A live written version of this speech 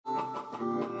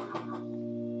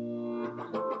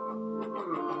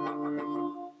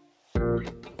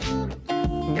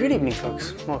Good evening,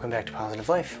 folks. Welcome back to Positive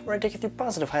Life, where I take you through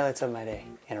positive highlights of my day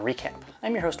and a recap.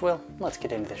 I'm your host, Will. Let's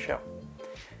get into the show.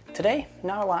 Today,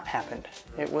 not a lot happened.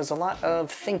 It was a lot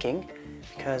of thinking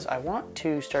because I want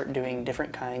to start doing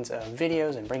different kinds of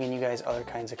videos and bringing you guys other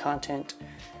kinds of content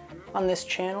on this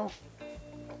channel,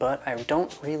 but I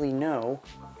don't really know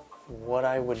what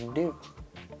I would do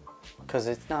because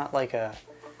it's not like a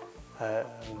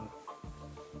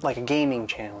gaming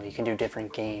channel. You can do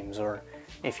different games, or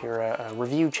if you're a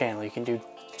review channel, you can do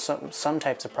some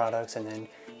types of products and then,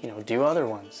 do other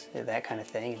ones, that kind of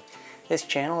thing. This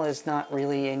channel is not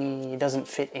really it doesn't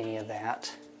fit any of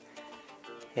that.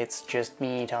 It's just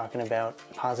me talking about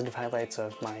positive highlights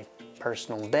of my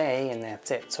personal day, and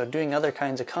that's it. So doing other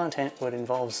kinds of content would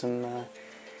involve some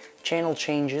channel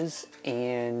changes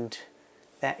and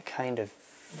that kind of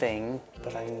thing,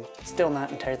 but I'm still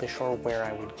not entirely sure where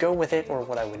I would go with it or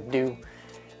what I would do.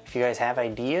 If you guys have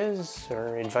ideas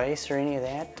or advice or any of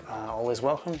that, always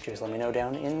welcome. Just let me know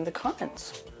down in the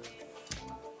comments.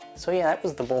 So yeah, that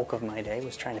was the bulk of my day,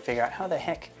 was trying to figure out how the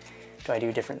heck do I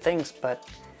do different things, but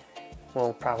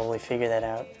we'll probably figure that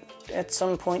out at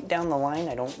some point down the line.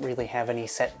 I don't really have any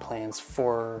set plans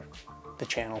for the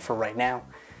channel for right now,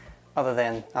 other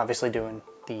than obviously doing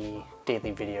the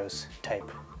daily videos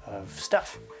type of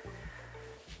stuff.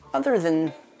 Other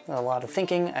than a lot of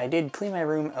thinking, I did clean my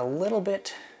room a little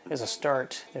bit as a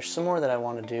start. There's some more that I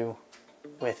want to do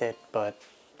with it, but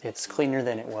it's cleaner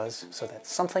than it was, so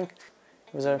that's something.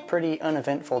 It was a pretty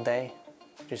uneventful day.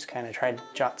 Just kind of tried to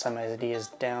jot some ideas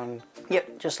down.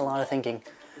 Yep, just a lot of thinking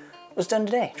was done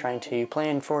today, trying to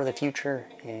plan for the future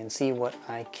and see what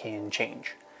I can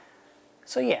change.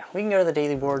 So yeah, we can go to the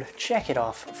daily board, check it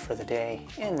off for the day,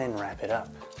 and then wrap it up.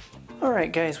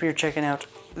 Alright guys, we are checking out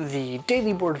the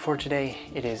daily board for today.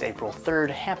 It is April 3rd.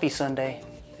 Happy Sunday.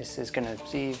 This is going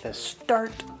to be the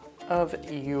start of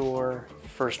your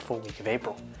first full week of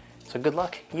April. So good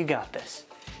luck, you got this.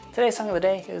 Today's song of the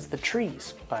day is The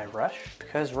Trees by Rush,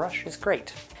 because Rush is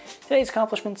great. Today's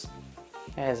accomplishments,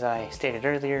 as I stated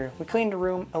earlier, we cleaned the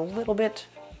room a little bit.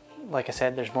 Like I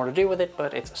said, there's more to do with it,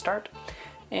 but it's a start.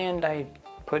 And I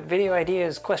put video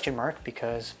ideas question mark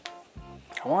because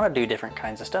I want to do different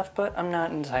kinds of stuff, but I'm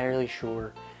not entirely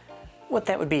sure what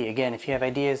that would be. Again, if you have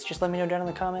ideas, just let me know down in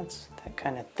the comments, that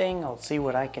kind of thing. I'll see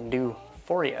what I can do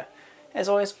for you. As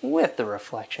always, with the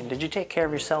reflection, did you take care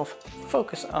of yourself,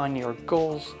 focus on your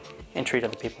goals, and treat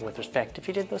other people with respect? If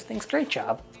you did those things, great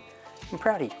job. I'm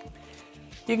proud of you.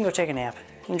 You can go take a nap,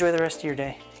 enjoy the rest of your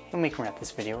day, and we can wrap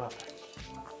this video up.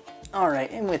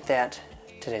 Alright, and with that,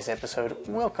 today's episode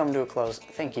will come to a close.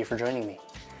 Thank you for joining me.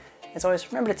 As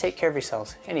always, remember to take care of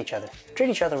yourselves and each other. Treat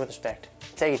each other with respect.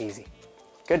 Take it easy.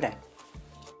 Good night.